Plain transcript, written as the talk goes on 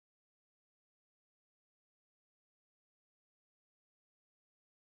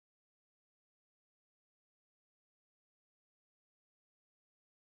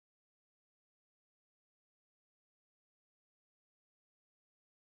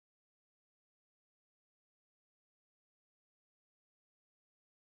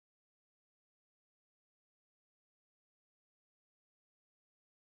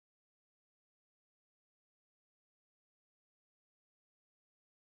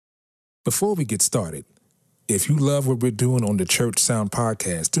Before we get started, if you love what we're doing on the Church Sound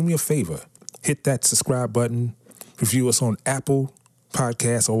Podcast, do me a favor. Hit that subscribe button. Review us on Apple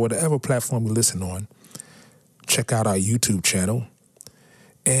Podcasts or whatever platform you listen on. Check out our YouTube channel.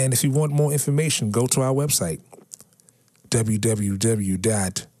 And if you want more information, go to our website,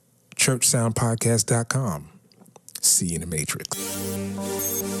 www.churchsoundpodcast.com. See you in the Matrix.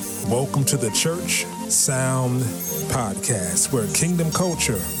 Welcome to the Church Sound Podcast, where kingdom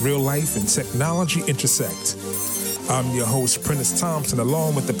culture, real life, and technology intersect. I'm your host, Prentice Thompson,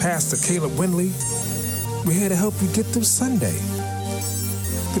 along with the pastor, Caleb Winley. We're here to help you get through Sunday.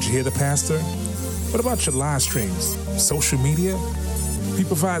 Could you hear the pastor? What about your live streams, social media? We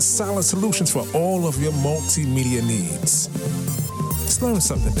provide solid solutions for all of your multimedia needs. Let's learn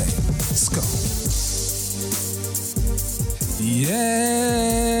something today. Let's go.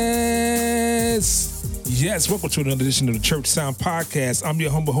 Yes, welcome to another edition of the Church Sound Podcast. I'm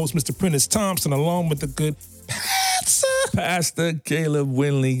your humble host, Mr. Prentice Thompson, along with the good Pastor Caleb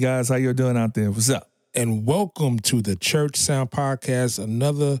Winley. Guys, how you doing out there? What's up? And welcome to the Church Sound Podcast,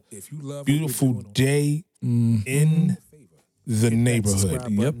 another beautiful day in the neighborhood.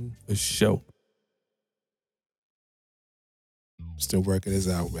 Yep, a show. Still working this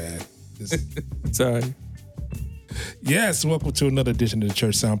out, man. Sorry. Yes, welcome to another edition of the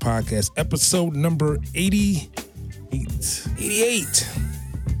Church Sound Podcast, episode number 88.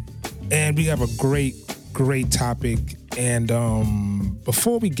 And we have a great topic. And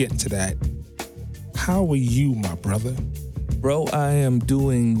before we get into that, how are you, my brother? Bro, I am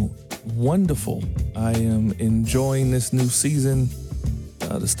doing wonderful. I am enjoying this new season,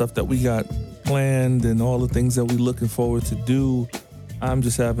 the stuff that we got planned and all the things that we're looking forward to do. I'm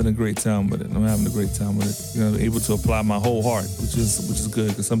just having a great time with it. I'm having a great time with it. You know, able to apply my whole heart, which is good.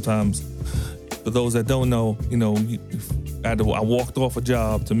 Because sometimes, for those that don't know, you know, I walked off a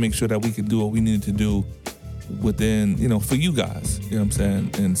job to make sure that we could do what we needed to do within, you know, for you guys. You know what I'm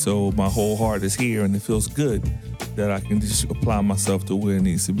saying? And so my whole heart is here, and it feels good that I can just apply myself to where it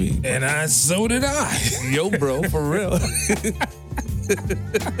needs to be. And so did I. Yo, bro, for real.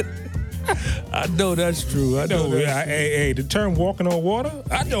 I know that's true. I know. Hey, the term "walking on water."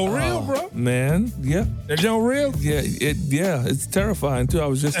 I know real, bro. Man, yeah, that know real. Yeah, it's terrifying too. I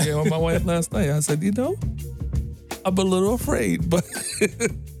was just here with my wife last night. I said, you know, I'm a little afraid, but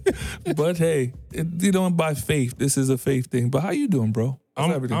hey, you know, by faith, this is a faith thing. But how you doing, bro?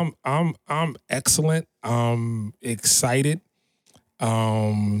 I'm excellent. I'm excited.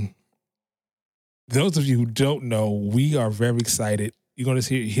 Those of you who don't know, we are very excited. You're going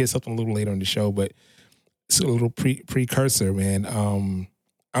to hear something a little later in the show, but it's a little precursor, man.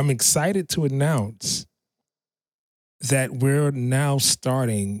 I'm excited to announce that we're now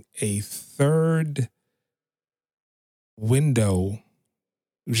starting a third window,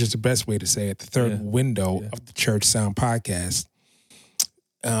 which is the best way to say it, the third window of the Church Sound Podcast.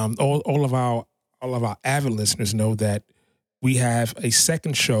 All of our avid listeners know that we have a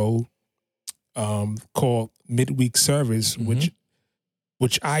second show called Midweek Service, which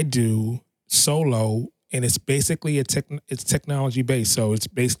I do solo, and it's basically it's technology based. So it's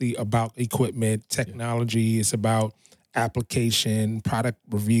basically about equipment, technology. It's about application, product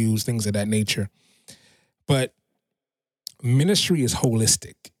reviews, things of that nature. But ministry is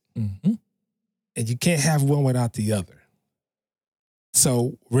holistic, and you can't have one without the other.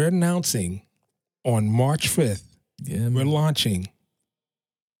 So we're announcing on March 5th, we're launching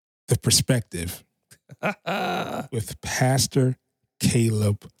The Perspective with Pastor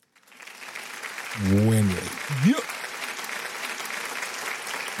Caleb Winley.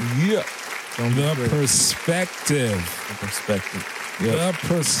 Yeah. The Perspective. Yep. The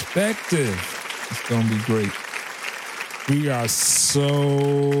Perspective. It's going to be great. We are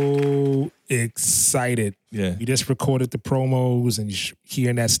so excited. Yeah. We just recorded the promos and you're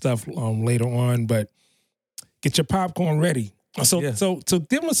hearing that stuff later on, but get your popcorn ready. So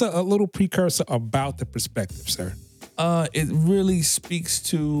give us a little precursor about The Perspective, sir. It really speaks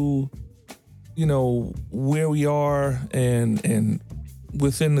to, you know, where we are and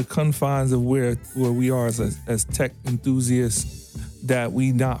within the confines of where we are as tech enthusiasts, that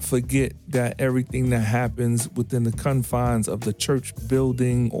we not forget that everything that happens within the confines of the church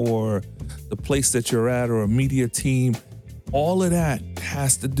building or the place that you're at or a media team, all of that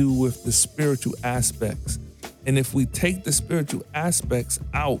has to do with the spiritual aspects. And if we take the spiritual aspects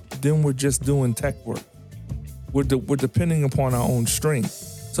out, then we're just doing tech work. We're depending upon our own strength.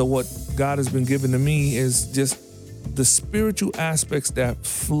 So what God has been given to me is just the spiritual aspects that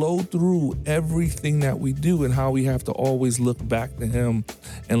flow through everything that we do, and how we have to always look back to him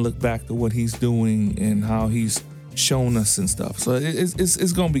and look back to what he's doing and how he's shown us and stuff. So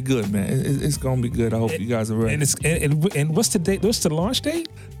it's gonna be good, man. It's gonna be good. I hope you guys are ready. And what's the date? What's the launch date?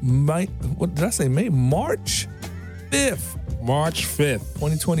 What did I say? March 5th. March 5th.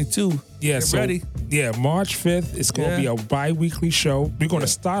 2022. Yeah, Get ready. Yeah, March 5th. It's going to be a bi-weekly show. We're going to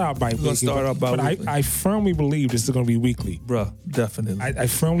start out bi-weekly. But I firmly believe this is going to be weekly. Bruh, definitely. I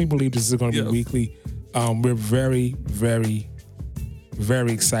firmly believe this is going to be weekly. We're very, very,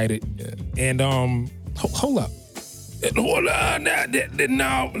 very excited. Yeah. And hold up. Hold on.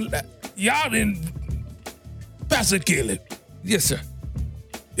 Now, y'all didn't... Pastor Kelly. Yes, sir.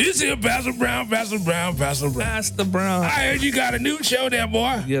 This here Pastor Brown. Pastor Brown. I heard you got a new show there,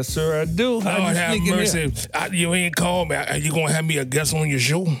 boy. Yes, sir, I do. Lord have mercy. You ain't called me. Are you gonna have me a guest on your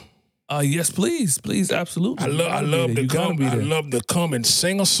show? Yes, please, absolutely. I love to come and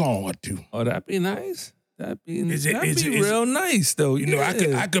sing a song or two. Oh, that'd be nice. That'd be real nice, though. You know,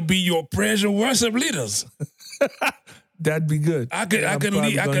 I could be your praise and worship leaders. That'd be good. I could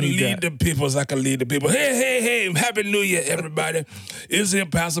lead the people. Hey, Happy New Year, everybody. It's here,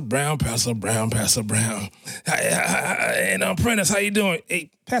 Pastor Brown. And Prentice, how you doing?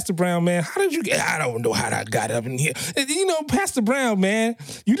 Hey, Pastor Brown, man, how did you get? I don't know how I got up in here. You know, Pastor Brown, man,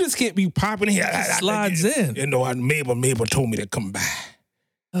 you just can't be popping here. Slides in. You know, Mabel told me to come by.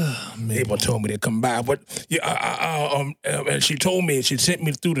 Mabel told me to come by, but and she told me, she sent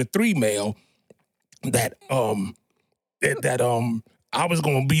me through the 3 mail that I was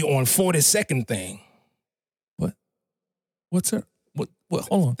gonna be on 42nd thing. What? What's her? What?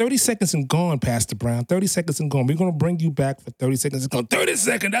 Hold on. 30 seconds and gone, Pastor Brown. 30 seconds and gone. We're gonna bring you back for 30 seconds and gone. 30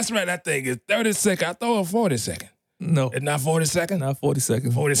 seconds. That's right. That thing is 30 seconds. I thought it was 40-second. No, it's not 42nd. Not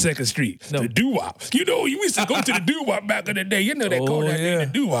 42nd. 42nd Street. No. The doo-wop. You know, you used to go to the doo-wop back in the day. You know they called that thing the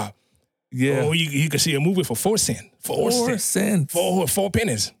doo-wop. Yeah. Oh, you can see a movie for 4 cents. 4 cents. 4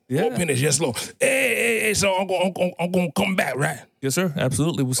 pennies. Yeah. 4 pennies, yes, Lord. Hey, so I'm gonna come back, right? Yes, sir.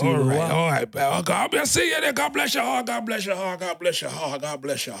 Absolutely. We'll see you in a while. All right, pal. God bless you there. God bless your heart. God bless your heart. God bless your heart. God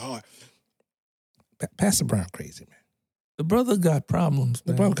bless your heart. Pastor Brown crazy, man. The brother got problems,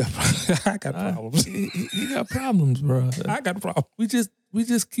 man. I got problems. He got problems, bro. I got problems. We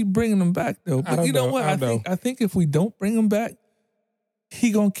just keep bringing him back, though. But you know what? I think if we don't bring him back,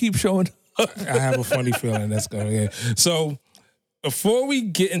 he gonna keep showing up. I have a funny feeling that's going to get. So before we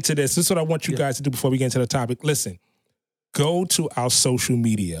get into this is what I want you guys to do before we get into the topic. Listen, go to our social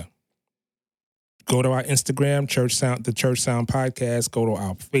media. Go to our Instagram, the Church Sound Podcast. Go to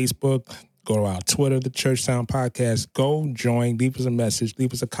our Facebook. Go to our Twitter, the Church Sound Podcast. Go join, leave us a message,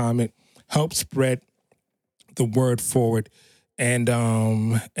 leave us a comment. Help spread the word forward. And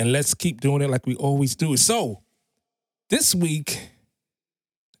let's keep doing it like we always do. So this week,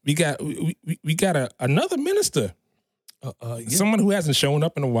 we got another minister, someone who hasn't shown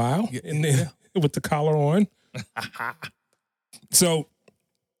up in a while, with the collar on. So,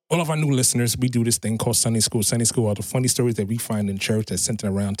 all of our new listeners, we do this thing called Sunday School. Sunday School are the funny stories that we find in church that's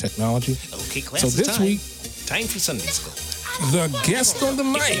centered around technology. Okay, class. So this week, time for Sunday School. The guest on the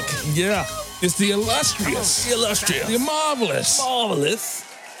mic, is the illustrious, the marvelous,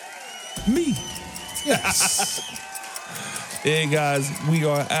 me. Yes. Hey guys, we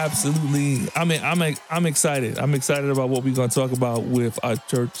are absolutely. I'm excited. I'm excited about what we're gonna talk about with our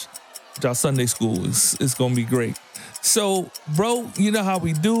church, our Sunday school. It's gonna be great. So, bro, you know how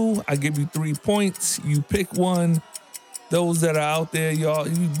we do. I give you 3 points. You pick one. Those that are out there, y'all,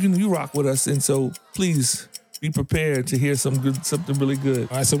 you rock with us, and so please be prepared to hear something really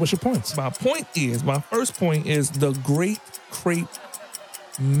good. All right. So, what's your points? My first point is the Great Crate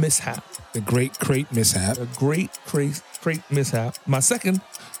Mishap. The Great Crate Mishap. The Great Crate Mishap. My second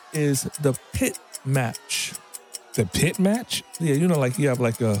is the pit match. The pit match? Yeah, you know, like you have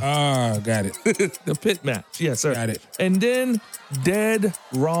like a... got it. The pit match. Yes, sir. Got it. And then Dead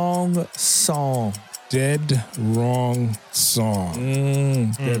Wrong Song. Dead Wrong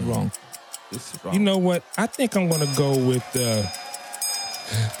Song. Dead Wrong. You know what? I think I'm going to go with the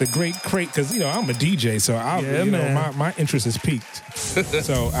Great Crate, because, you know, I'm a DJ, so my interest is piqued.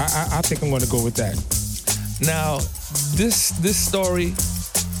 So I think I'm going to go with that. Now, this story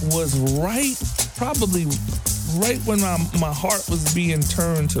was probably right when my heart was being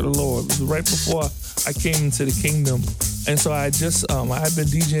turned to the Lord. It was right before I came into the kingdom. And so I just, I had been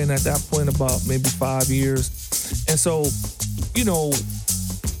DJing at that point about maybe 5 years. And so, you know,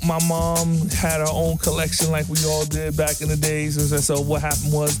 my mom had her own collection like we all did back in the days. And so what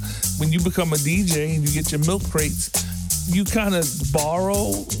happened was when you become a DJ and you get your milk crates, you kind of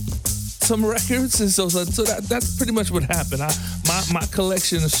borrow some records, and so that's pretty much what happened. My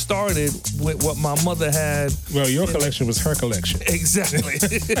collection started with what my mother had. Well, your collection was her collection. Exactly.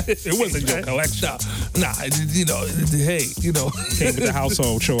 It wasn't your collection. Nah, hey, Came with the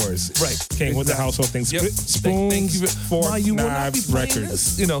household chores. Right. Came with the household things. Yep. Spoons, fork, knives,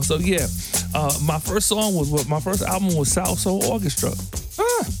 records. My first album was South Soul Orchestra.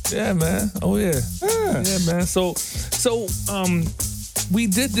 Yeah, man. Oh yeah. Yeah, man. So we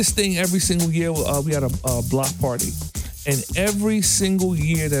did this thing every single year. We had a block party, and every single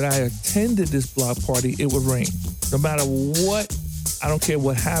year that I attended this block party, it would rain. No matter what, I don't care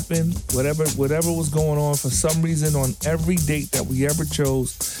what happened, whatever was going on. For some reason, on every date that we ever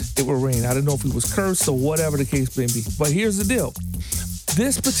chose, it would rain. I don't know if it was cursed or whatever the case may be. But here's the deal.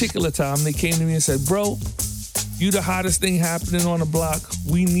 This particular time, they came to me and said, "Bro, you the hottest thing happening on the block.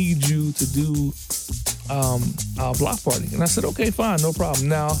 We need you to do our block party." And I said, "Okay, fine, no problem."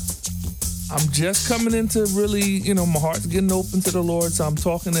 Now, I'm just coming into really, my heart's getting open to the Lord, so I'm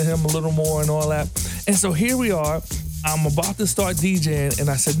talking to him a little more and all that. And so here we are. I'm about to start DJing, and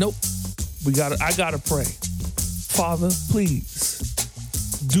I said, "Nope, I gotta pray. Father, please,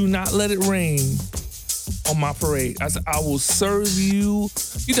 do not let it rain on my parade." I said, "I will serve you."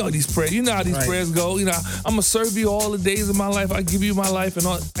 You know these prayers. You know how these prayers go. I'm gonna serve you all the days of my life. I give you my life and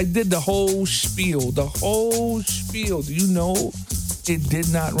all. I did the whole spiel. Do you know it did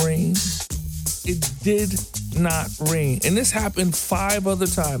not rain? It did not rain, and this happened 5 other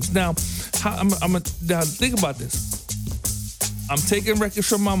times. Now, now think about this. I'm taking records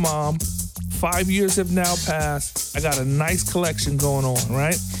from my mom. 5 years have now passed. I got a nice collection going on,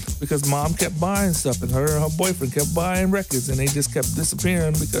 right? Because mom kept buying stuff, and her and her boyfriend kept buying records, and they just kept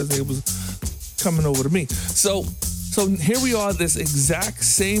disappearing because they was coming over to me. So here we are, this exact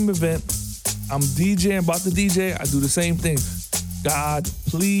same event. I'm DJing, about to DJ. I do the same thing. God,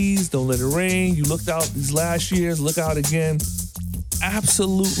 please don't let it rain. You looked out these last years, look out again.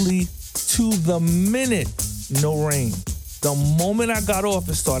 Absolutely to the minute, no rain. The moment I got off,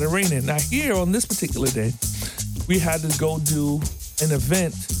 it started raining. Now here on this particular day, we had to go do an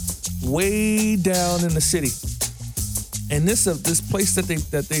event way down in the city, and this place that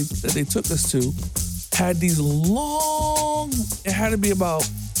they took us to had these long. It had to be about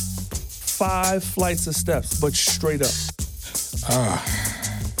 5 flights of steps, but straight up.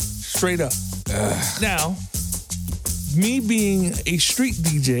 Straight up. Now, me being a street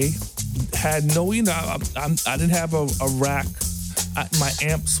DJ, had no, I didn't have a rack. My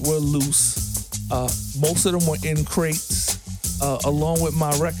amps were loose. Most of them were in crates, along with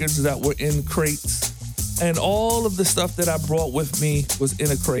my records that were in crates. And all of the stuff that I brought with me was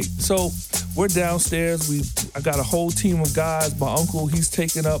in a crate. So we're downstairs. I got a whole team of guys. My uncle, he's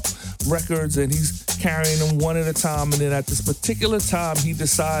taking up records and he's carrying them one at a time. And then at this particular time, he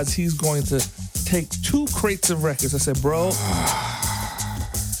decides he's going to take 2 crates of records. I said, "Bro,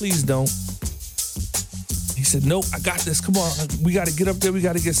 please don't." He said, "Nope, I got this. Come on, we got to get up there. We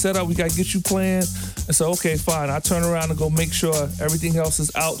got to get set up. We got to get you playing." And so, okay, fine. I turn around and go make sure everything else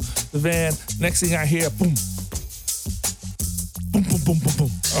is out the van. Next thing I hear, boom. Boom, boom, boom, boom,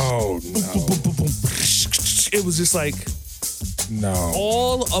 boom. Oh, no. Boom, boom, boom, boom, boom. It was just like, no.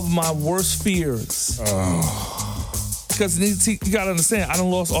 All of my worst fears. Because you got to understand, I done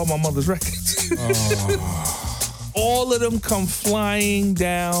lost all my mother's records. All of them come flying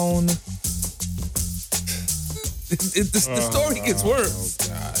down. The story gets worse. Oh,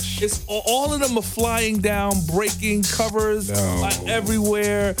 gosh. It's all of them are flying down, breaking covers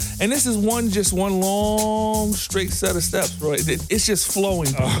everywhere. And this is just one long straight set of steps, right? It's just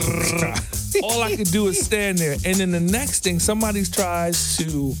flowing. All I could do is stand there. And then the next thing, somebody tries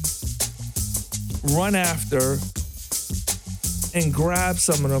to run after and grab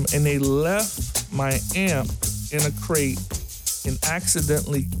some of them, and they left my amp in a crate and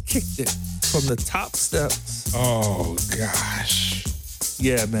accidentally kicked it from the top steps. Oh, gosh.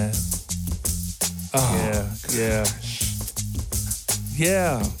 Yeah, man. Oh, yeah.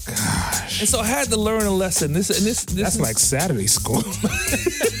 Gosh. And so I had to learn a lesson. This That's like Saturday school.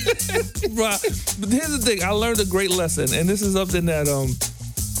 Right. But here's the thing. I learned a great lesson, and this is something that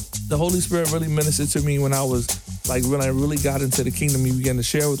the Holy Spirit really ministered to me when I was when I really got into the kingdom. He began to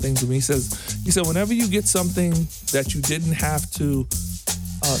share with things with me. He said, whenever you get something that you didn't have to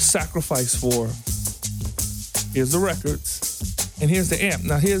sacrifice for, here's the records, and here's the amp.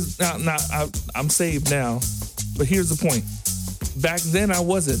 Now I'm saved now, but here's the point. Back then I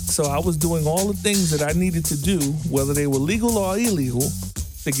wasn't, so I was doing all the things that I needed to do, whether they were legal or illegal,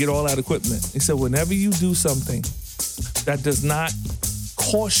 to get all that equipment. He said, whenever you do something that does not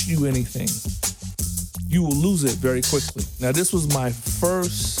cost you anything, you will lose it very quickly. Now, this was my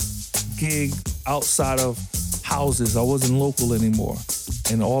first gig outside of houses. I wasn't local anymore.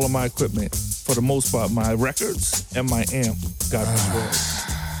 And all of my equipment, for the most part, my records and my amp got destroyed.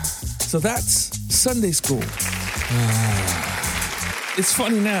 So that's Sunday school. It's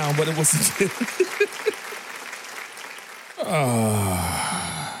funny now, but it wasn't.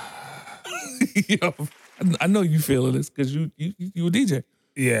 Yo, I know you feeling this because you a DJ.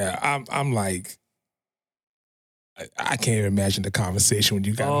 Yeah, I'm like, I can't even imagine the conversation when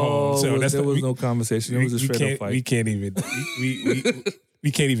you got home. So there was no conversation. It was a straight up fight. We can't even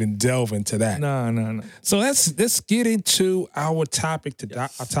we can't even delve into that. No. So let's get into our topic.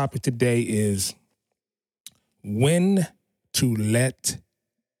 Our topic today is when to let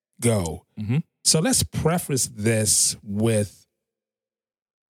go. Mm-hmm. So let's preface this with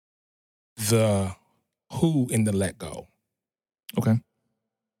the who in the let go. Okay.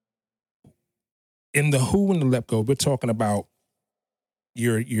 In the who and the let go, we're talking about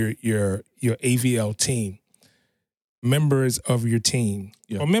your AVL team, members of your team,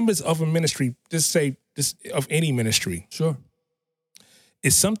 or members of a ministry. Just say this of any ministry. Sure.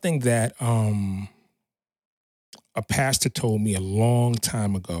 It's something that a pastor told me a long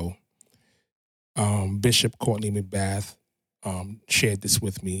time ago. Bishop Courtney McBath shared this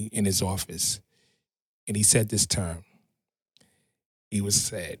with me in his office, and he said this term. He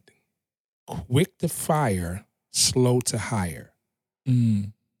said, "Quick to fire, slow to hire."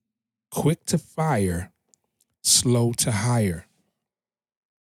 Quick to fire, slow to hire.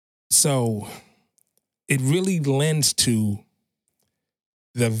 So it really lends to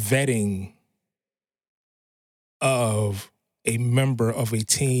the vetting of a member of a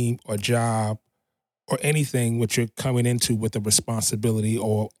team or job or anything which you're coming into with a responsibility,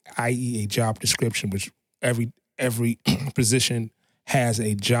 or i.e. a job description, which every position has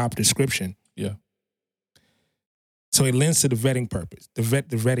a job description. Yeah. So it lends to the vetting purpose, the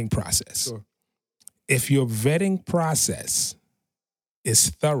vetting process. Sure. If your vetting process is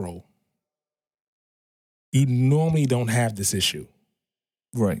thorough, you normally don't have this issue.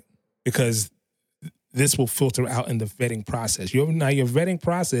 Right. Because this will filter out in the vetting process. Your vetting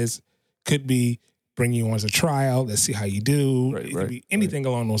process could be bring you on as a trial, let's see how you do. It could be anything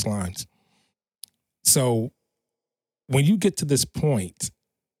along those lines. So when you get to this point,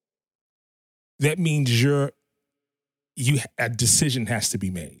 that means a decision has to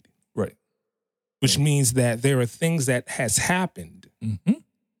be made. Right. Which means that there are things that has happened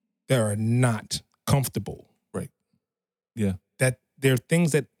that are not comfortable. Right. Yeah. That there are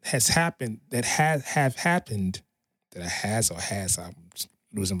things that has happened that have happened that I'm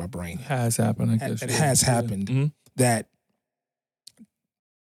losing my brain. Has happened, I guess. It has happened that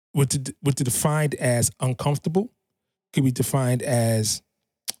would be defined as uncomfortable, could be defined as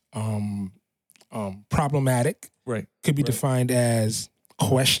problematic. Right. Could be defined as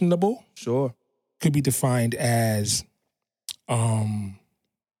questionable. Sure. Could be defined as I'm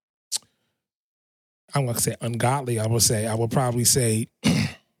going to say ungodly. I would probably say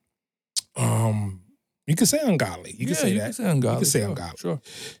you could say ungodly. You could say that. You could say ungodly. Sure.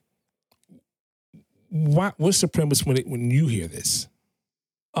 What's the premise when you hear this?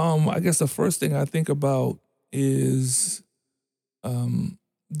 I guess the first thing I think about is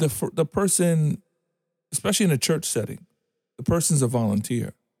the person, especially in a church setting, the person's a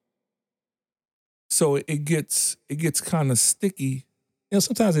volunteer. So it gets kind of sticky. You know,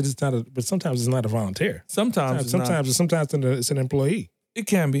 sometimes it's not, but sometimes it's not a volunteer. Sometimes it's an employee. It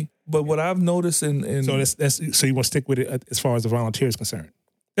can be, but what I've noticed in so so you want to stick with it as far as the volunteer is concerned.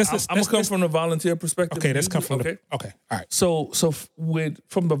 I'm gonna come from the volunteer perspective. Okay, let's come from okay, all right. So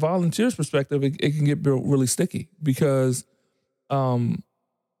from the volunteer's perspective, it can get really sticky because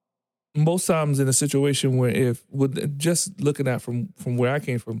most times in a situation where just looking at from where I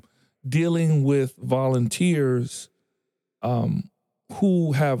came from, dealing with volunteers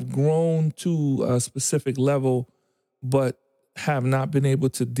who have grown to a specific level, but have not been able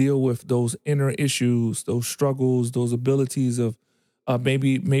to deal with those inner issues, those struggles, those abilities of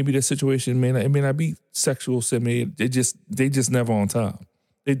maybe the situation may not be sexual sin. They just never on time.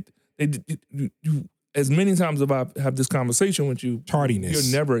 You as many times as I have this conversation with you,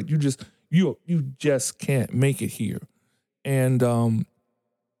 tardiness. You just can't make it here, and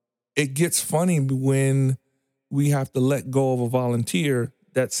it gets funny when we have to let go of a volunteer,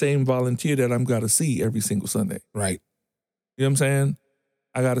 that same volunteer that I'm got to see every single Sunday. Right. You know what I'm saying?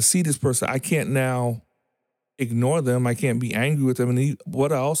 I got to see this person. I can't now ignore them. I can't be angry with them. And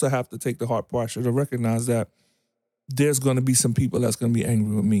I also have to take the heart posture to recognize that there's going to be some people that's going to be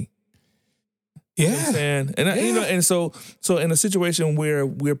angry with me. Yeah. You know what I'm saying? And you know, and so in a situation where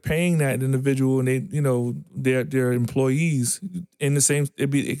we're paying that individual and they, you know, their employees in the same,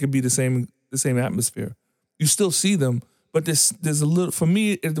 it could be the same atmosphere. You still see them, but there's a little, for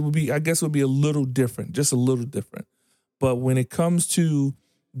me, it would be, I guess it would be a little different, just a little different. But when it comes to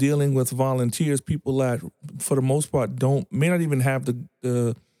dealing with volunteers, people that for the most part may not even have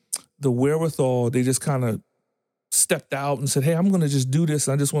the wherewithal, they just kind of stepped out and said, "Hey, I'm going to just do this.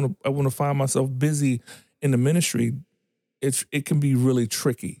 I want to find myself busy in the ministry." It can be really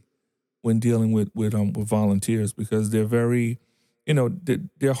tricky when dealing with volunteers because they're very, you know,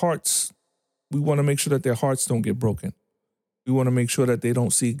 their hearts. We want to make sure that their hearts don't get broken. We want to make sure that they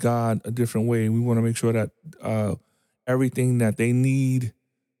don't see God a different way. We want to make sure that everything that they need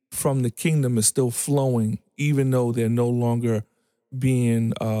from the kingdom is still flowing, even though they're no longer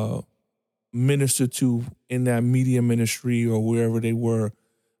being ministered to in that media ministry or wherever they were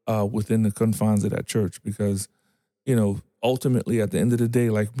within the confines of that church. Because, you know, ultimately at the end of the day,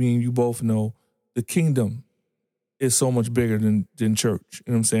 like me and you both know, the kingdom is so much bigger than church.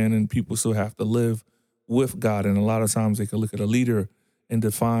 You know what I'm saying? And people still have to live with God. And a lot of times they can look at a leader and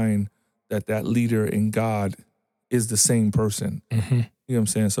define that leader in God is the same person. Mm-hmm. You know what I'm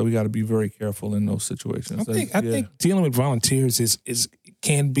saying? So we got to be very careful in those situations. I think dealing with volunteers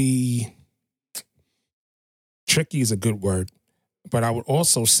can be tricky is a good word, but I would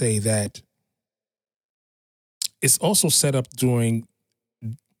also say that it's also set up during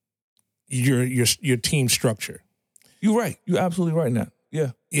your team structure. You're right. You're absolutely right now.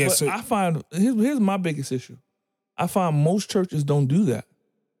 Yeah. Yeah. But so I find here's my biggest issue. I find most churches don't do that.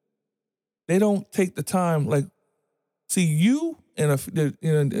 They don't take the time. Like, see, you and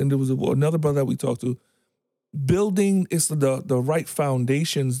there was another brother that we talked to. Building is the right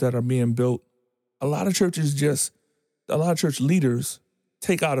foundations that are being built. A lot of church leaders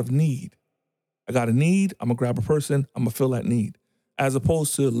take out of need. I got a need. I'm gonna grab a person. I'm gonna fill that need, as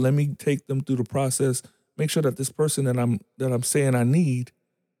opposed to let me take them through the process. Make sure that this person that I'm saying I need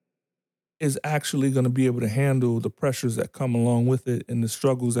is actually going to be able to handle the pressures that come along with it and the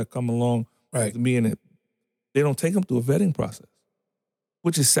struggles that come along with being it. They don't take them through a vetting process,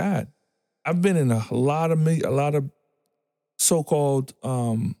 which is sad. I've been in a lot of so-called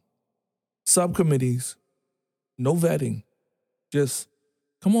subcommittees, no vetting, just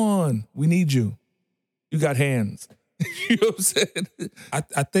come on, we need you. You got hands. You know what I'm saying?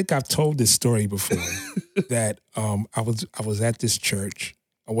 I think I've told this story before that I was at this church.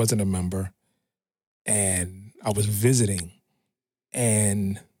 I wasn't a member, and I was visiting,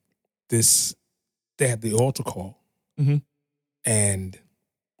 and they had the altar call, mm-hmm. and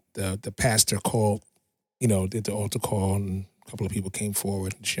the pastor called, did the altar call, and a couple of people came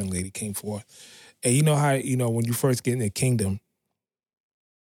forward. This young lady came forward, and you know how when you first get in the kingdom,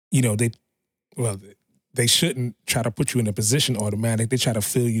 they shouldn't try to put you in a position automatic. They try to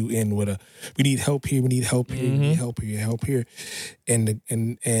fill you in with we need help here, we need help here, we need help here, help here. And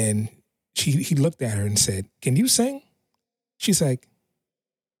he looked at her and said, "Can you sing?" She's like,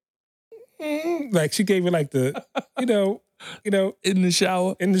 like she gave it like the, in the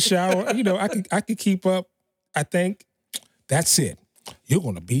shower. In the shower, I could keep up. I think that's it. You're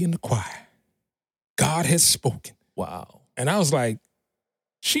gonna be in the choir. God has spoken. Wow. And I was like,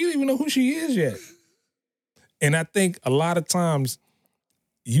 she don't even know who she is yet. And I think a lot of times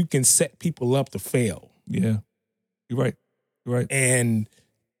you can set people up to fail. Yeah. You're right. You're right. And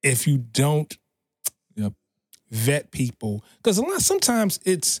if you don't vet people, because sometimes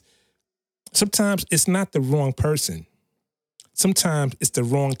it's not the wrong person. Sometimes it's the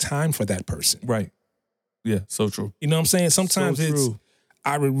wrong time for that person. Right. Yeah, so true. You know what I'm saying? Sometimes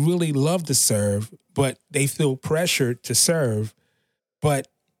I would really love to serve, but they feel pressured to serve, but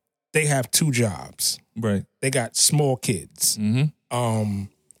they have two jobs. Right. They got small kids. Mm-hmm.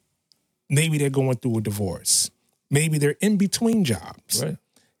 Maybe they're going through a divorce. Maybe they're in between jobs. Right.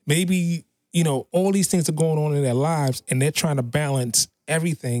 Maybe, all these things are going on in their lives and they're trying to balance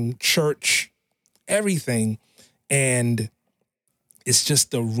everything, church, everything. And it's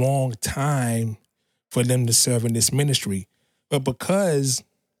just the wrong time for them to serve in this ministry. But because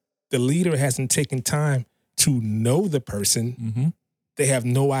the leader hasn't taken time to know the person, they have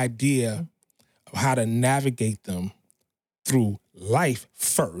no idea of how to navigate them through life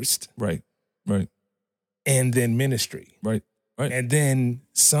first. Right. Right. And then ministry. Right. Right. And then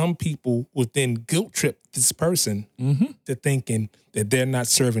some people would then guilt trip this person to thinking that they're not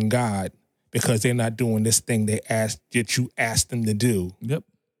serving God because they're not doing this thing that you asked them to do. Yep.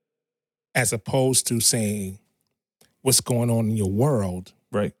 As opposed to saying, what's going on in your world?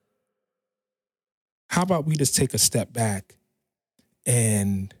 Right. How about we just take a step back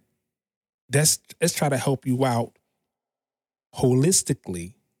and let's try to help you out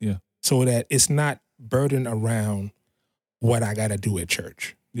holistically. Yeah. So that it's not burdened around what I got to do at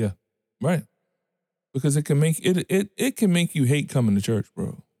church. Yeah. Right. Because it can make it can make you hate coming to church,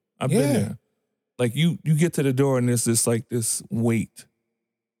 bro. I've been there. Like you get to the door and there's this like this weight.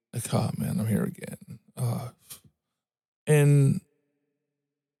 Like, oh man, I'm here again. And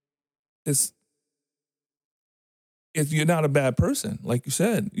it's if you're not a bad person, like you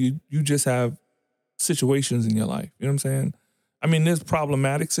said, you just have situations in your life. You know what I'm saying? I mean, there's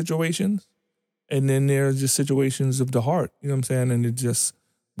problematic situations, and then there's just situations of the heart. You know what I'm saying? And it just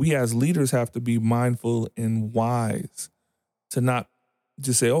we as leaders have to be mindful and wise to not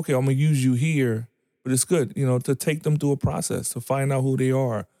just say, okay, I'm gonna use you here, but it's good, you know, to take them through a process, to find out who they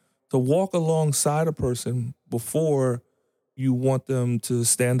are, to walk alongside a person before you want them to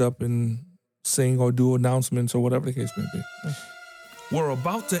stand up and sing or do announcements or whatever the case may be. We're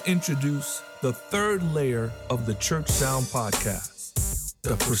about to introduce the third layer of the Church Sound podcast,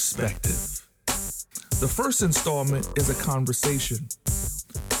 the perspective. The first installment is a conversation.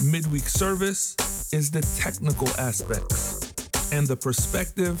 Midweek service is the technical aspects, and the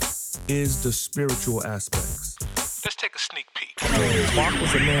perspective is the spiritual aspects. Let's take a sneak peek. Mark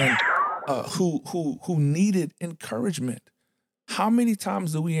was a man who needed encouragement. How many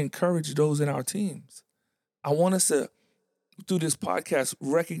times do we encourage those in our teams? I want us to, through this podcast,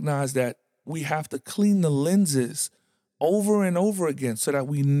 recognize that we have to clean the lenses over and over again so that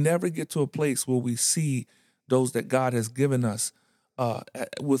we never get to a place where we see those that God has given us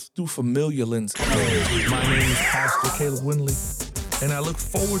through familiar lenses. My name is Pastor Caleb Windley, and I look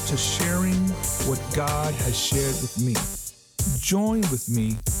forward to sharing what God has shared with me. Join with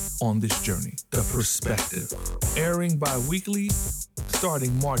me on this journey, The Perspective, airing bi-weekly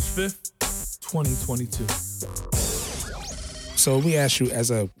starting March 5th, 2022. So we asked you,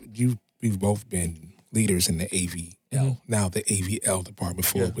 we've both been leaders in the AVL, now the AVL department.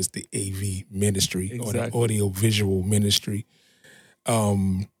 Before it was the AV ministry or the audio visual ministry.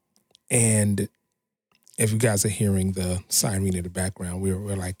 And if you guys are hearing the siren in the background,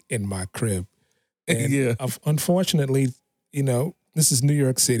 we're like in my crib. And unfortunately, you know, this is New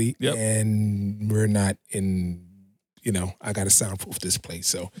York City, and we're not in, you know, I got to soundproof this place.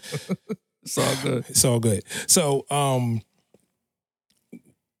 So it's all good. It's all good. So I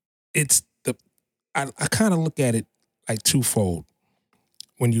kind of look at it like twofold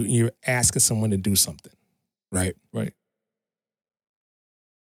when you're asking someone to do something, right? Right.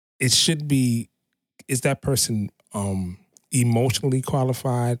 It should be, is that person emotionally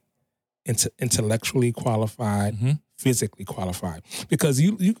qualified, intellectually qualified, physically qualified? Because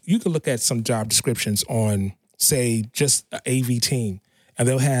you can look at some job descriptions on, say, just an AV team, and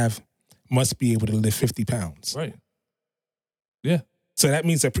they'll have must be able to lift 50 pounds. Right. Yeah. So that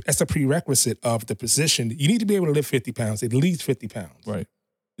means that's a prerequisite of the position. You need to be able to lift 50 pounds, at least 50 pounds. Right.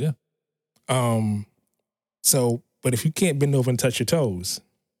 Yeah. So, but if you can't bend over and touch your toes,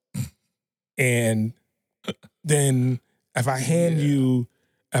 and then if I hand you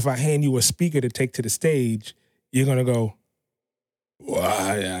a speaker to take to the stage, you're gonna go,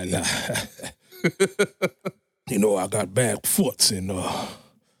 well, you know, I got bad foots and I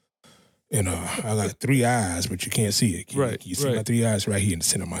got 3 eyes, but you can't see it. You see my 3 eyes right here in the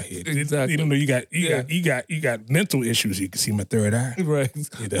center of my head. Exactly. Even though you got mental issues, you can see my third eye. Right.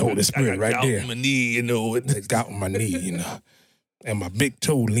 The Holy Spirit right there. I got gout in my knee, you know. The gout in my knee, you know. And my big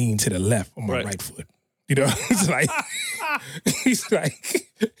toe leaned to the left on my right foot. You know, it's like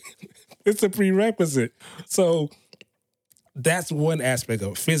it's a prerequisite. So that's one aspect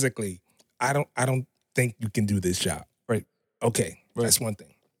of it. Physically, I don't think you can do this job. Right. Okay. Right. That's one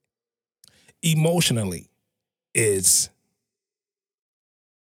thing. Emotionally is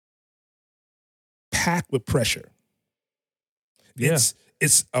packed with pressure. Yeah.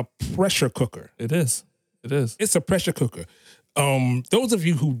 It's a pressure cooker. It is. It's a pressure cooker. Those of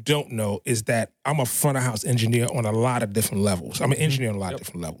you who don't know is that I'm a front of house engineer on a lot of different levels. I'm an engineer on a lot of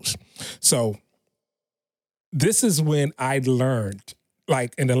different levels. So this is when I learned,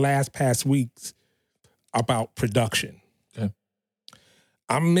 like in the past weeks, about production. Okay.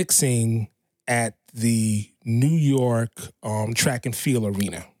 I'm mixing at the New York track and field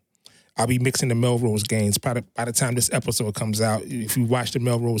arena. I'll be mixing the Melrose games. By the time this episode comes out, if you watch the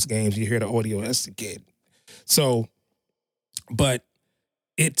Melrose games, you hear the audio. That's the kid. So, but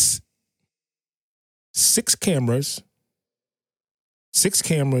it's 6 cameras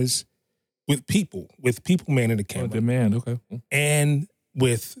with people manning the camera. Demand, okay. And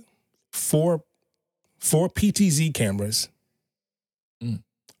with four PTZ cameras,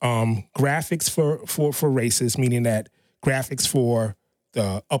 graphics for races, meaning that graphics for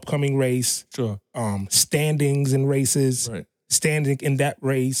the upcoming race, Sure. Standings in races, Right. standing in that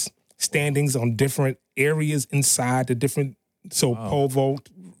race, standings on different areas inside the different, pole vault,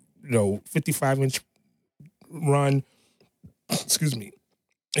 55-inch run, excuse me,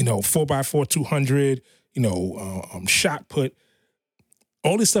 4x4 200, shot put.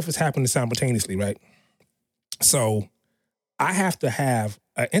 All this stuff is happening simultaneously, right? So I have to have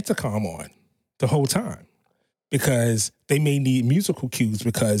an intercom on the whole time because they may need musical cues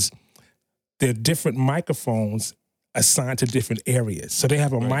because there are different microphones assigned to different areas. So they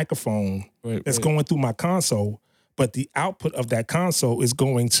have a microphone that's going through my console, but the output of that console is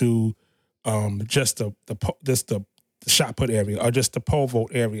going to just the shot put area or just the pole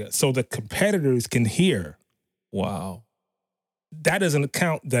vault area, so the competitors can hear. Wow. That doesn't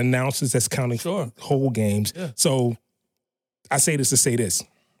count the announcers that's counting whole games. Yeah. So I say this to say this.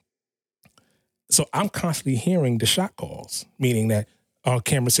 So I'm constantly hearing the shot calls, meaning that,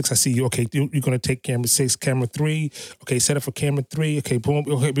 camera 6, I see you. Okay, you're going to take camera 6, camera 3. Okay, set up for camera 3. Okay, boom.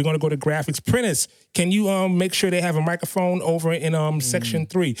 Okay, we're going to go to graphics. Prentice, can you make sure they have a microphone over in section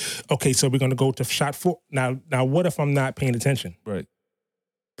 3? Okay, so we're going to go to shot 4. Now, what if I'm not paying attention? Right.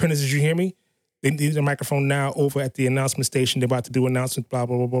 Prentice, did you hear me? They need a microphone now over at the announcement station. They're about to do announcements, blah,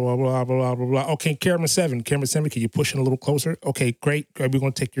 blah, blah, blah, blah, blah, blah, blah. Okay, camera 7. Camera 7, can you push it a little closer? Okay, great. We're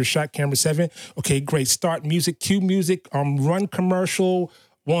going to take your shot, camera 7. Okay, great. Start music, cue music, run commercial,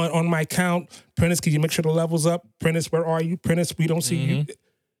 1 on my count. Prentice, can you make sure the level's up? Prentice, where are you? Prentice, we don't see you.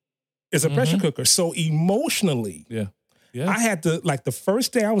 It's a pressure cooker. So emotionally, I had to, the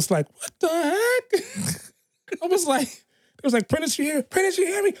first day, I was like, what the heck? I was like, it was like, Prentice, you hear? Prentice, you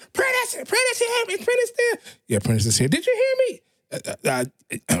hear me? Prentice, you hear me? Prentice there? Yeah, Prentice is here. Did you hear me?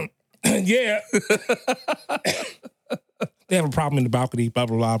 Yeah. They have a problem in the balcony, blah,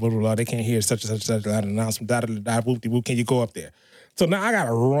 blah, blah, blah, blah, blah. They can't hear such and such an announcement, da-da-da-da, whoop-de-whoop. Can you go up there? So now I got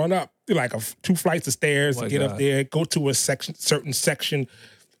to run up 2 flights of stairs to get up there, go to a certain section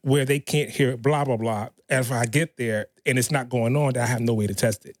where they can't hear it, blah, blah, blah. And if I get there and it's not going on, I have no way to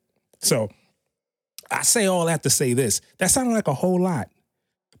test it. So I say all that to say this. That sounded like a whole lot.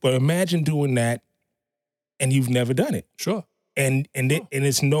 But imagine doing that and you've never done it. Sure. And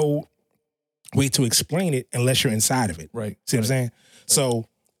it's no way to explain it unless you're inside of it. Right. See what I'm saying? Right. So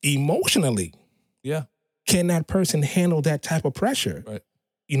emotionally, can that person handle that type of pressure? Right.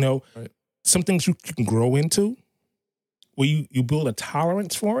 Some things you can grow into where you build a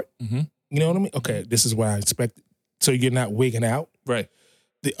tolerance for it. Mm-hmm. You know what I mean? Okay, this is what I expect. So you're not wigging out. Right.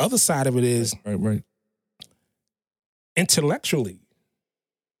 The other side of it is right. Intellectually,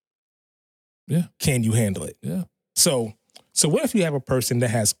 can you handle it? Yeah. So what if you have a person that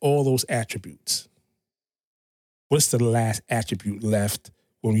has all those attributes? What's the last attribute left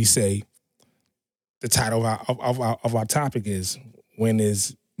when we say the title of our topic is when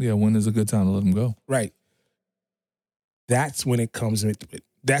is a good time to let them go? Right. That's when it comes into it.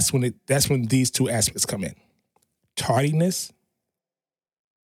 That's when these 2 aspects come in. Tardiness,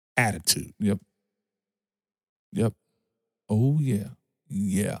 attitude. Yep. Oh, yeah.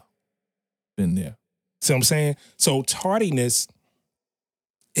 Yeah. Been there. See what I'm saying? So tardiness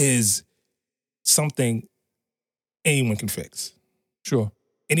is something anyone can fix. Sure.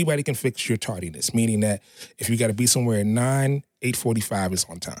 Anybody can fix your tardiness, meaning that if you got to be somewhere at 9, 8:45 is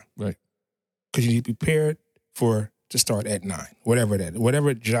on time. Right. Because you need to be prepared to start at 9,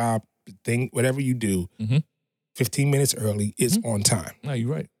 whatever job thing, whatever you do, 15 minutes early is on time. No, you're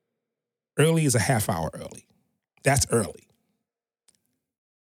right. Early is a half hour early. That's early.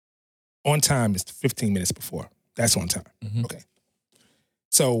 On time is 15 minutes before. That's on time. Mm-hmm. Okay.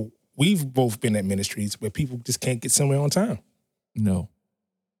 So we've both been at ministries where people just can't get somewhere on time. No.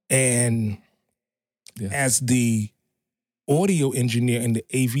 And as the audio engineer in the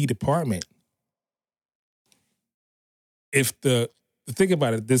AV department, think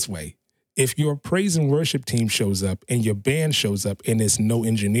about it this way, if your praise and worship team shows up and your band shows up and there's no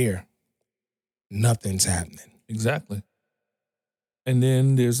engineer, nothing's happening. Exactly. And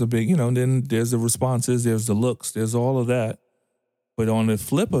then there's a big, then there's the responses, there's the looks, there's all of that. But on the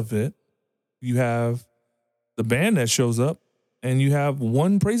flip of it, you have the band that shows up and you have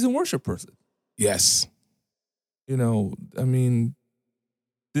one praise and worship person. Yes. This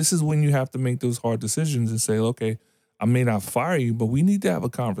is when you have to make those hard decisions and say, okay, I may not fire you, but we need to have a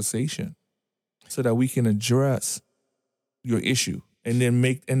conversation so that we can address your issue and then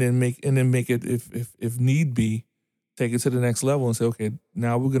make it, if need be, take it to the next level and say, okay,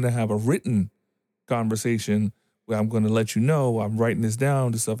 now we're going to have a written conversation where I'm going to let you know I'm writing this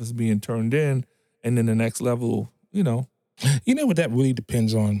down, the stuff is being turned in, and then the next level, You know what that really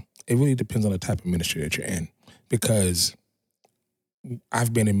depends on? It really depends on the type of ministry that you're in, because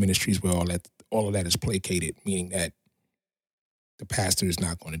I've been in ministries where all of that is placated, meaning that the pastor is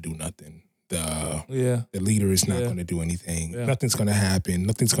not going to do nothing. The leader is not going to do anything. Yeah. Nothing's going to happen.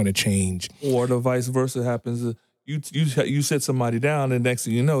 Nothing's going to change. Or the vice versa happens. You set somebody down, and next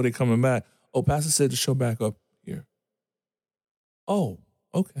thing you know, they're coming back. Oh, pastor said to show back up here. Oh,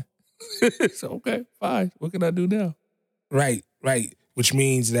 okay. So, okay, fine. What can I do now? Right. Which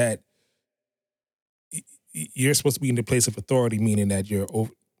means that you're supposed to be in the place of authority, meaning that you're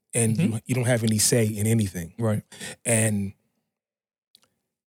over, and you don't have any say in anything. Right. And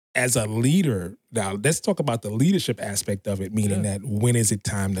as a leader, now let's talk about the leadership aspect of it, meaning that when is it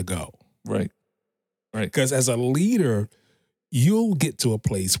time to go? Right. Because as a leader, you'll get to a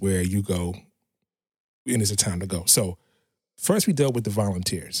place where you go, when is it time to go? So first we dealt with the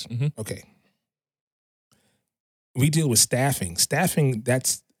volunteers. Okay. We deal with staffing. Staffing,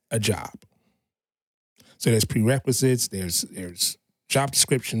 that's a job. So there's prerequisites, there's job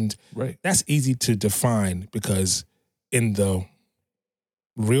descriptions. Right. That's easy to define because in the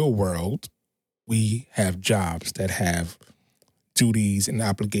real world, we have jobs that have duties and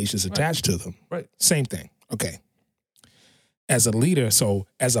obligations attached to them. Right. Same thing. Okay. As a leader, so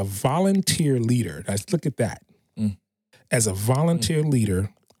as a volunteer leader, let's look at that. As a volunteer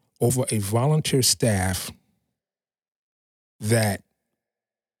leader over a volunteer staff, that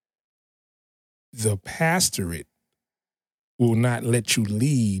the pastorate will not let you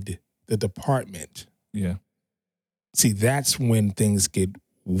lead the department. Yeah. See, that's when things get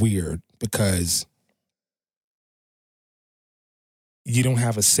weird because you don't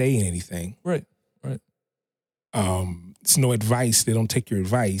have a say in anything. Right. It's no advice. They don't take your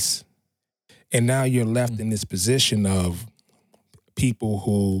advice. And now you're left in this position of people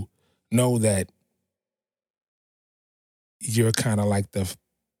who know that you're kind of like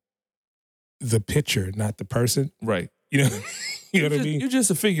the picture, not the person. Right. You know what I mean? You're just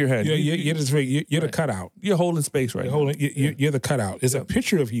a figurehead. You're the cutout. You're holding space right now. You're the cutout. There's a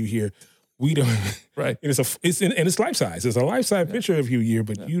picture of you here. We don't. Right. And it's life size. It's a life size picture of you here,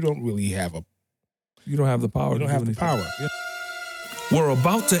 but you don't really have a. You don't have the power. You don't have the power. Yeah. We're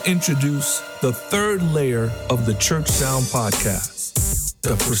about to introduce the third layer of the Church Sound podcast,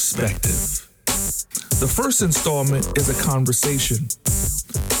 the perspective. The first installment is a conversation.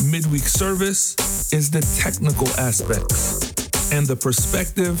 Midweek service is the technical aspects, and the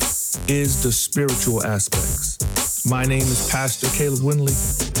perspective is the spiritual aspects. My name is Pastor Caleb Winley,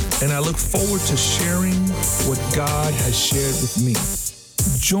 and I look forward to sharing what God has shared with me.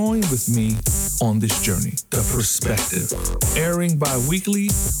 Join with me on this journey, The Perspective, airing bi-weekly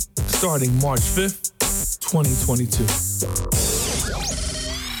starting March 5th, 2022.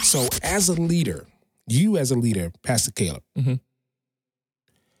 So as a leader, Pastor Caleb,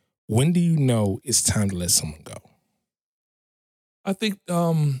 when do you know it's time to let someone go? I think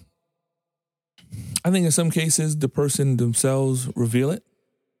in some cases the person themselves reveal it,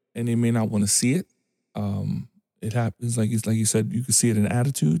 and they may not want to see it. It happens, like you said, you can see it in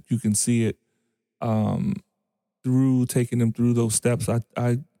attitude. You can see it through taking them through those steps.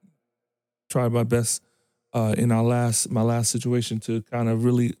 I tried my best in my last situation to kind of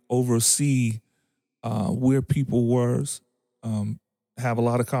really oversee where people were, have a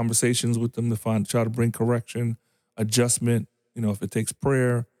lot of conversations with them to try to bring correction, adjustment, if it takes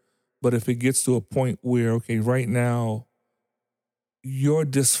prayer. But if it gets to a point where, okay, right now, your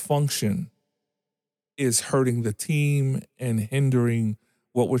dysfunction is hurting the team and hindering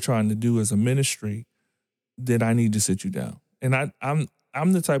what we're trying to do as a ministry, then I need to sit you down. And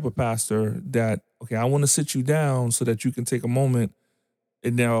I'm the type of pastor that, okay, I want to sit you down so that you can take a moment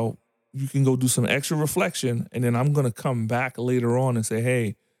and now you can go do some extra reflection, and then I'm going to come back later on and say,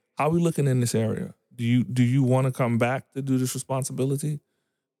 hey, how are we looking in this area? Do you want to come back to do this responsibility?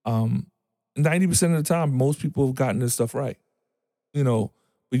 90% of the time, most people have gotten this stuff right, but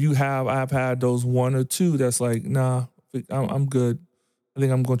I've had those one or two that's like, nah, I'm good. I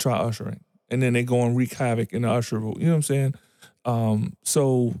think I'm going to try ushering. And then they go and wreak havoc in the usher room. You know what I'm saying?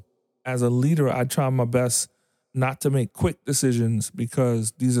 So as a leader, I try my best not to make quick decisions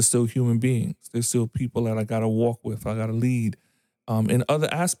because these are still human beings. They're still people that I got to walk with. I got to lead in other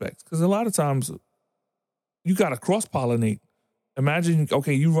aspects. Because a lot of times you got to cross-pollinate. Imagine,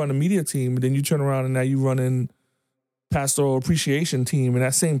 okay, you run a media team, and then you turn around and now you run in pastoral appreciation team, and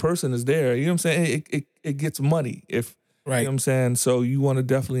that same person is there. You know what I'm saying? It gets muddy. Right. You know what I'm saying? So you want to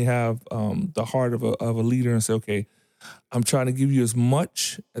definitely have the heart of a leader and say, okay, I'm trying to give you as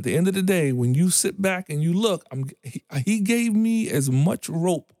much. At the end of the day, when you sit back and you look, he gave me as much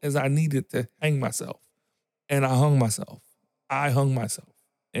rope as I needed to hang myself. And I hung myself.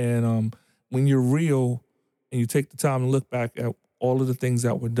 And when you're real and you take the time to look back at all of the things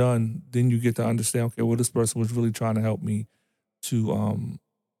that were done, then you get to understand, okay, well, this person was really trying to help me to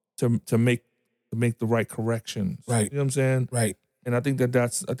make the right corrections. Right. You know what I'm saying? Right. And I think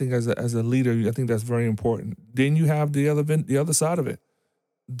that's as a leader, I think that's very important. Then you have the other side of it.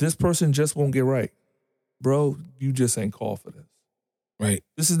 This person just won't get right. Bro, you just ain't called for this. Right.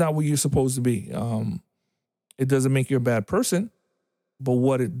 This is not what you're supposed to be. It doesn't make you a bad person, but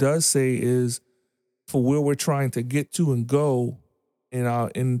what it does say is for where we're trying to get to and go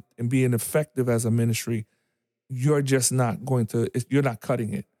in being effective as a ministry, you're just not going to, you're not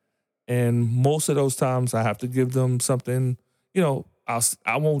cutting it. And most of those times I have to give them something, you know,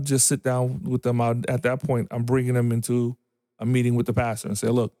 I won't just sit down with them. At that point, I'm bringing them into a meeting with the pastor and say,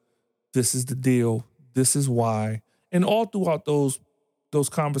 look, this is the deal. This is why. And all throughout those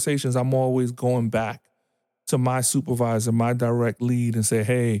conversations, I'm always going back to my supervisor, my direct lead, and say,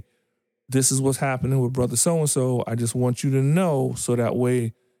 hey, this is what's happening with brother so-and-so. I just want you to know so that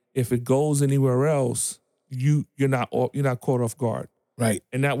way, if it goes anywhere else, you're not caught off guard. Right.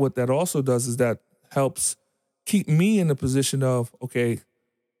 And what that also does is that helps keep me in the position of, okay,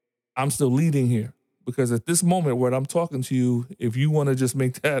 I'm still leading here. Because at this moment where I'm talking to you, if you want to just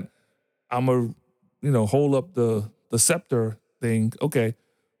make that, hold up the scepter thing, okay,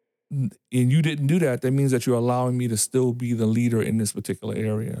 and you didn't do that, that means that you're allowing me to still be the leader in this particular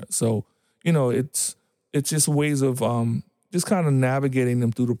area. So, it's just ways of just kind of navigating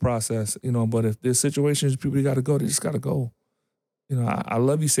them through the process, but if there's situations people got to go, they just got to go. I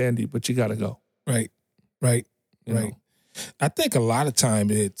love you, Sandy, but you got to go. Right. Right. Right. I think a lot of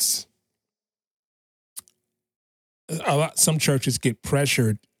time some churches get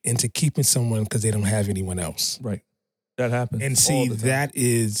pressured into keeping someone because they don't have anyone else. Right. That happens. And see, that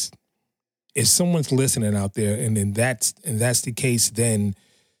is, if someone's listening out there and then that's the case, then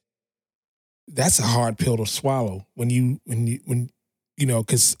that's a hard pill to swallow when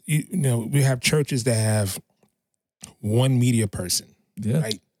because we have churches that have one media person. Yeah.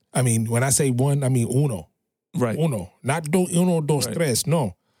 Right. I mean, when I say one, I mean uno. Right. Uno. Not uno, dos, tres.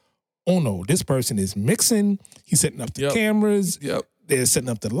 No. Uno. This person is mixing. He's setting up the cameras. Yep. They're setting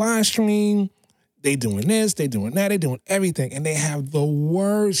up the live stream. They doing this. They doing that. They doing everything. And they have the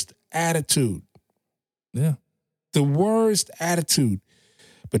worst attitude. Yeah. The worst attitude.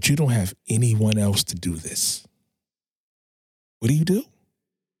 But you don't have anyone else to do this. What do you do?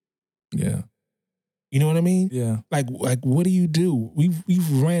 Yeah. You know what I mean? Yeah. Like what do you do? We've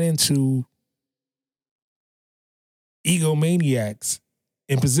ran into egomaniacs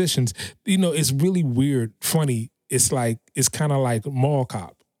in positions. It's really weird, funny. It's kind of like mall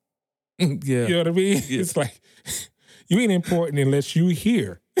cop. Yeah. You know what I mean? Yeah. It's like, you ain't important unless you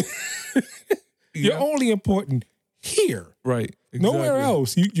here. You're only important here. Right. Exactly. Nowhere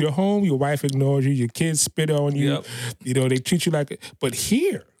else. You're home, your wife ignores you, your kids spit on you. Yep. They treat you but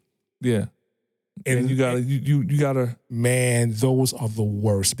here. Yeah. And you gotta man, those are the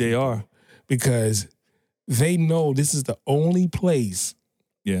worst. They are. Because they know this is the only place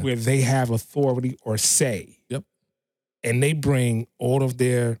where they have authority or say. Yep. And they bring all of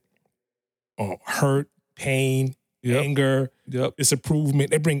their hurt, pain, anger, disapproval.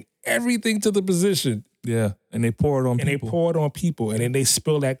 They bring everything to the position. Yeah. And they pour it on people. And then they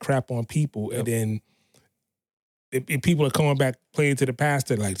spill that crap on people. Yep. And then people are coming back playing to the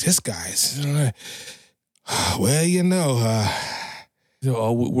pastor like, this guy's, well,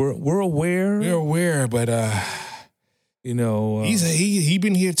 we're aware. We're aware, but he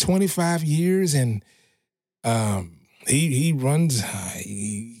been here 25 years and he runs.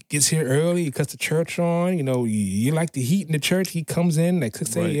 He gets here early. He cuts the church on. You like the heat in the church. He comes in at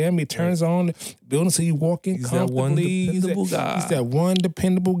 6 a.m. He turns on the building so you walk in comfortably. He's that one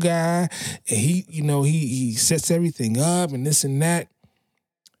dependable guy, and he sets everything up and this and that.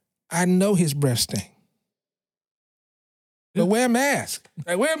 I know his breath stink. But wear a mask.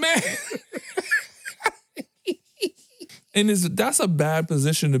 Wear a mask. And that's a bad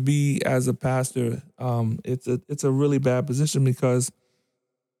position to be as a pastor. It's a really bad position because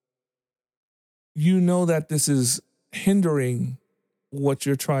that this is hindering what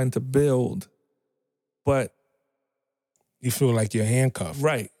you're trying to build, but you feel like you're handcuffed.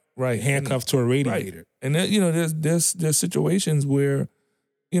 Right. Handcuffed to a radiator. Right. And then, there's situations where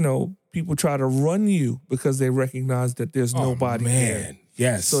people try to run you because they recognize that there's nobody there.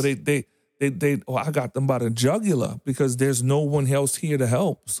 Yes. So they I got them by the jugular because there's no one else here to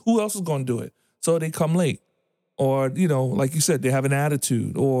help. Who else is going to do it? So they come late. Or, like you said, they have an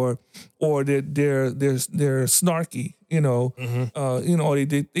attitude or they're snarky, Mm-hmm. or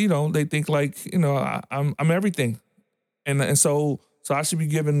they think like, I'm everything. And so I should be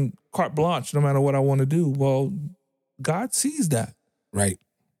given carte blanche no matter what I want to do. Well, God sees that. Right.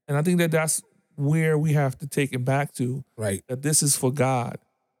 And I think that that's where we have to take it back to. Right. That this is for God.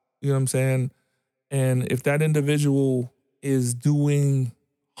 You know what I'm saying? And if that individual is doing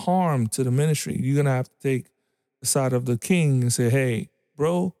harm to the ministry, you're going to have to take the side of the king and say, hey,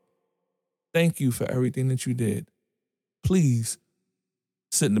 bro, thank you for everything that you did. Please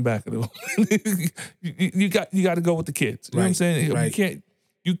sit in the back of the you got to go with the kids. You know what I'm saying? Right.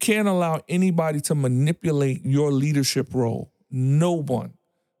 You can't allow anybody to manipulate your leadership role. No one.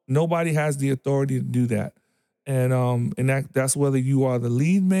 Nobody has the authority to do that. And that's whether you are the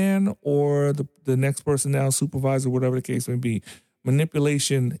lead man or the next personnel supervisor, whatever the case may be.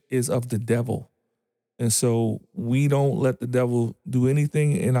 Manipulation is of the devil. And so we don't let the devil do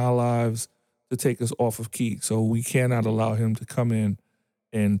anything in our lives to take us off of key. So we cannot allow him to come in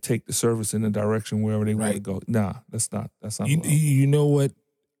and take the service in the direction wherever they want to go. Nah, that's not you know what?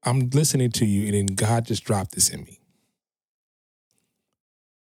 I'm listening to you, and then God just dropped this in me.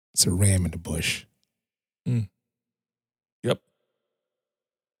 It's a ram in the bush. Yep.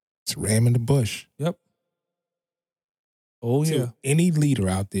 It's a ram in the bush. Yep. Oh, yeah. So any leader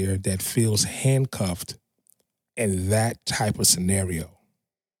out there that feels handcuffed in that type of scenario,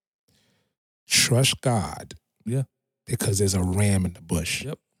 trust God. Yeah. Because there's a ram in the bush.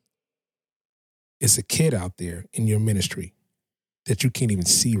 Yep. It's a kid out there in your ministry that you can't even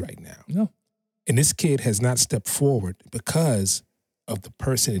see right now. No. And this kid has not stepped forward because of the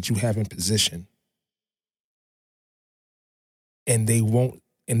person that you have in position. And they won't,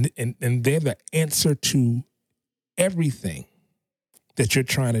 and they're the answer to everything that you're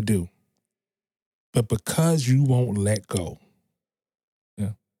trying to do. But because you won't let go.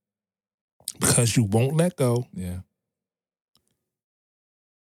 Yeah. Because you won't let go. Yeah.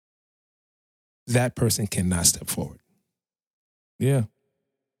 That person cannot step forward. Yeah.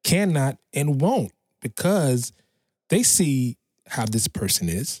 Cannot and won't, because they see how this person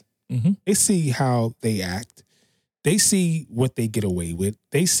is. Mm-hmm. They see how they act. They see what they get away with.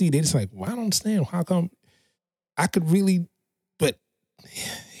 They just like, well, I don't understand. How come I could really, but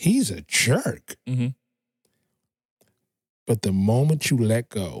he's a jerk. Mm-hmm. But the moment you let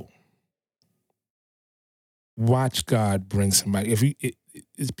go, watch God bring somebody.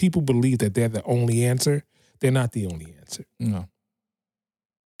 If people believe that they're the only answer, they're not the only answer. No.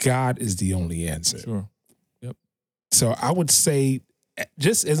 God is the only answer. Sure. Yep. So I would say,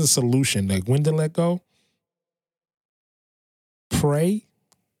 just as a solution, like when to let go, pray,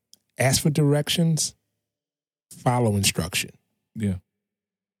 ask for directions, follow instruction. Yeah.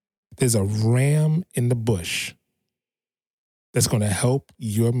 There's a ram in the bush that's going to help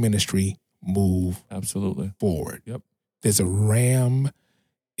your ministry move absolutely forward. Yep. There's a ram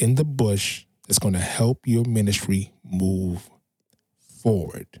in the bush that's going to help your ministry move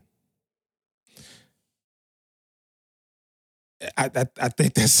forward. I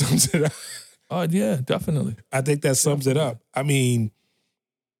think that sums it up. Oh, yeah, definitely. I think that sums it up. I mean,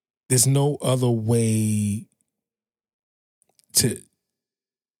 there's no other way to,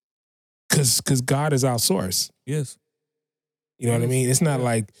 because God is our source. Yes. You know what I mean? It's not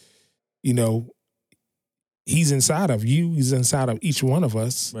like, he's inside of you. He's inside of each one of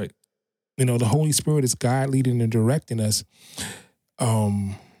us. Right. The Holy Spirit is God leading and directing us.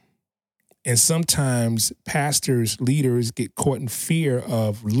 And sometimes pastors, leaders get caught in fear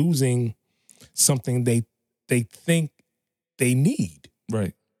of losing something they think they need.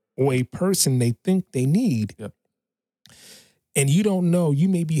 Right. Or a person they think they need. Yep. And you don't know, you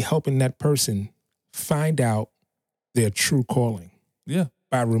may be helping that person find out their true calling. Yeah.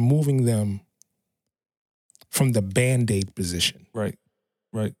 By removing them from the Band-Aid position. Right.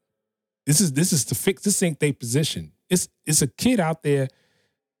 Right. This is to fix, this ain't their position. It's a kid out there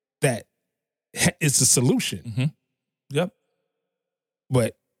that is a solution. Mm-hmm. Yep.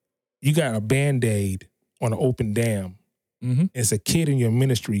 But you got a Band-Aid on an open dam. Mm-hmm. It's a kid in your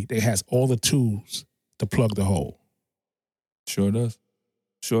ministry that has all the tools to plug the hole. Sure does.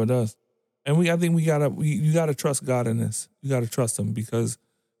 Sure does. And I think you gotta trust God in this. You gotta trust him because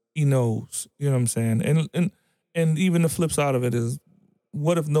he knows. You know what I'm saying? And even the flip side of it is,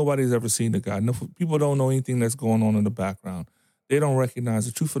 what if nobody's ever seen the guy? No, people don't know anything that's going on in the background. They don't recognize.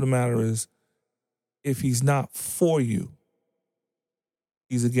 The truth of the matter is, if he's not for you,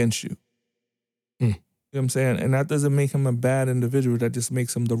 he's against you. You know what I'm saying? And that doesn't make him a bad individual. That just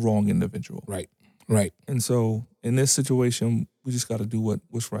makes him the wrong individual. Right. Right. And so in this situation, we just got to do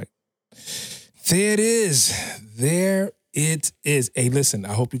what's right. There it is. There it is. Hey, listen,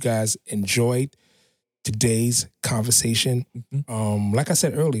 I hope you guys enjoyed today's conversation. Mm-hmm. Like I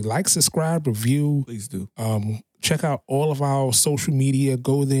said earlier, like, subscribe, review. Please do. Check out all of our social media.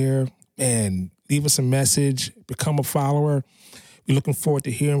 Go there and leave us a message, become a follower. We're looking forward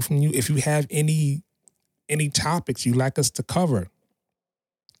to hearing from you. If you have any topics you'd like us to cover,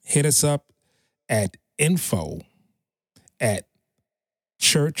 hit us up at info@Church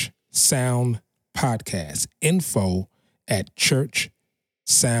Sound Podcast. info@Church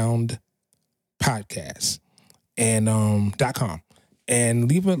Sound Podcast and .com. And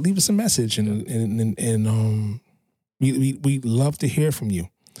leave us a message and we love to hear from you.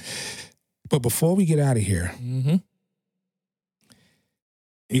 But before we get out of here,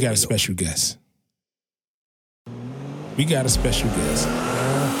 we got a special guest. We got a special guest.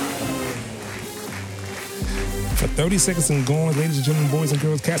 For 30 seconds and gone, ladies and gentlemen, boys and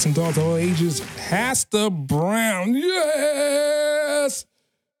girls, cats and dogs, all ages, Pastor Brown. Yes!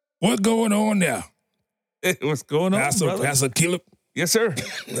 What's going on now? Hey, what's going on, brother? Pastor Caleb. Yes, sir.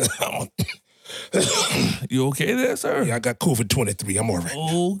 You okay there, sir? Yeah, I got COVID-23. I'm all right.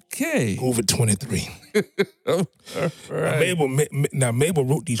 Okay. COVID-23. All right. Mabel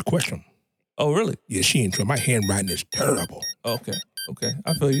wrote these questions. Oh, really? Yeah, she ain't true. My handwriting is terrible. Okay.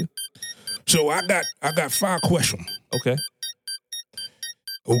 I feel you. So I got 5 questions. Okay.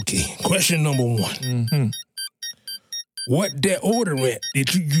 Okay. Question number 1. What deodorant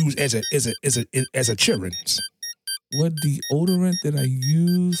did you use as a children's? What deodorant did I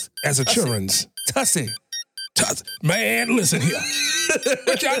use as a children's? Tussie. Man, listen here.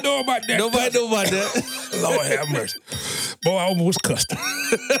 What y'all know about that? Nobody know about that. Lord have mercy. Boy, I almost cussed.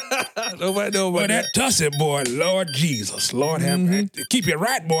 Nobody know about that Tussie, boy, Lord Jesus. Lord have mercy. Keep you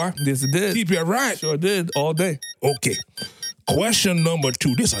right, boy. Yes, it did. Keep you right. Sure did. All day. Okay. Question number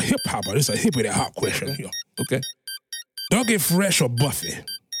 2. This is a hip-hopper. This is a hippity-hop question here. Okay. Dougie Fresh or Buffy?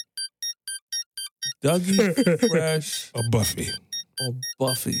 Dougie Fresh or Buffy? Or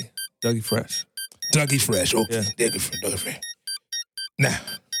Buffy. Dougie Fresh. Dougie Fresh. Okay. Yeah. Dougie Fresh. Now,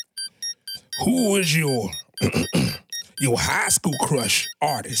 who was your high school crush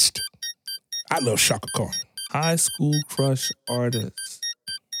artist? I love Chaka Khan. High school crush artist.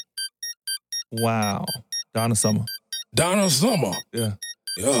 Wow. Donna Summer. Donna Summer? Yeah.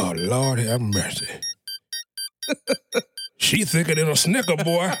 Oh, Lord have mercy. She thicker than a Snicker,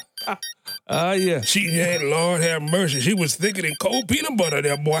 boy. Yeah. She had, Lord have mercy. She was thicker than cold peanut butter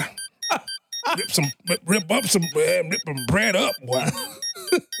there, boy. Rip some bread up, boy.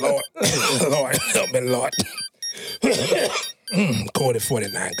 Lord help me, Lord. Code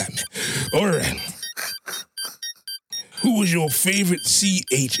 49 got me. All right. Who was your favorite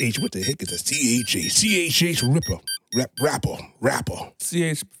CHH? What the heck is a CHH? CHH rapper.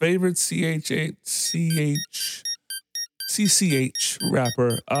 Favorite CCH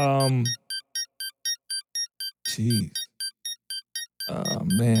rapper. Jeez.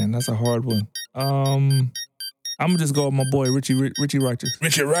 Man, that's a hard one. I'm gonna just go with my boy Richie Righteous.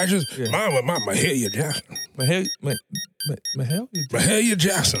 Richie Righteous? Yeah. Mine was Mahalia Jackson. Mahalia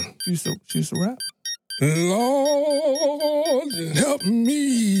Jackson. She used to rap. Lord help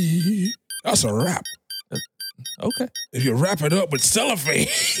me. That's a rap. Okay. If you wrap it up with cellophane.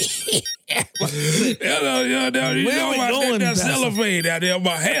 you know about that cellophane out there,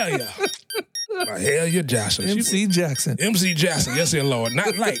 Mahalia Jackson. MC Jackson. MC Jackson, yes, dear Lord.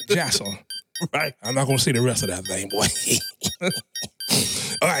 Not like Jackson. Right. I'm not going to see the rest of that thing, boy.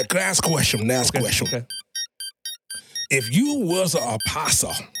 All right, last question. Okay. If you was an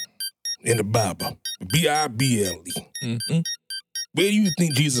apostle in the Bible, Bible, where do you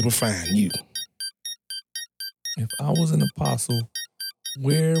think Jesus would find you? If I was an apostle,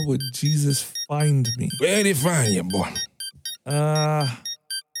 where would Jesus find me? Where did he find you, boy?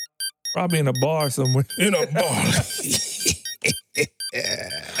 Probably in a bar somewhere. In a bar.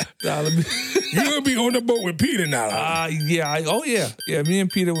 You'll be on the boat with Peter now. Yeah. Yeah, me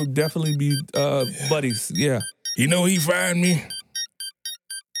and Peter would definitely be buddies. Yeah. You know he find me?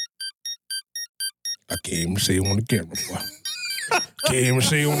 I can't even say it on the camera, boy. Can't even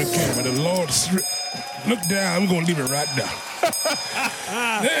say it on the camera. The Lord, look down. I'm going to leave it right there.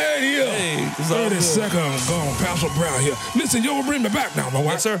 There he is. Hey, 30 seconds gone. Pastor Brown here. Listen, you'll bring me back now, my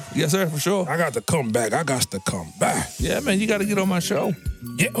wife. Yes, sir, for sure. I got to come back. Yeah, man, you got to get on my show.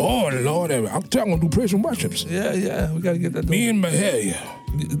 Yeah, oh, Lord. I'm going to do praise and worships. Yeah, we got to get that done. Me and Mahalia.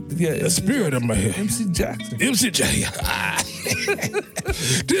 Yeah, the spirit of Mahalia. MC Jackson. MC Jackson.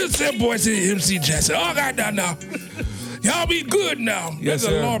 This that boy said MC Jackson. All right, now. Y'all be good now. Yes,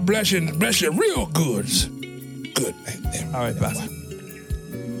 sir. The Lord bless you real good. Good, man. All right, Pastor.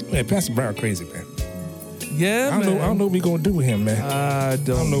 Man, Pastor Brown crazy, man. Yeah, I don't know what we going to do with him, man. I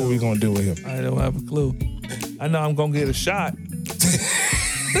don't know what we going to do with him. I don't have a clue. I know I'm going to get a shot.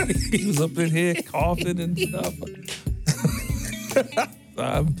 He was up in here coughing and stuff.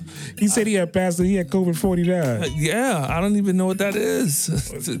 He said he had COVID 49. Yeah, I don't even know what that is.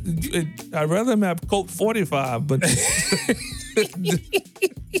 I'd rather him have Colt 45, but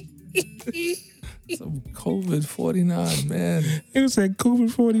some COVID 49, man. It was like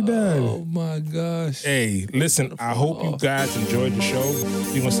COVID 49. Oh my gosh. Hey, listen, I hope you guys enjoyed the show.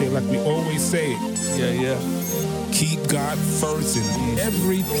 We're gonna say it like we always say it. Yeah. Keep God first in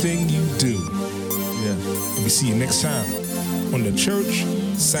everything you do. Yeah. We see you next time on the Church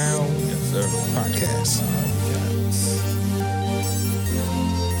Sound Yes, sir. Podcast.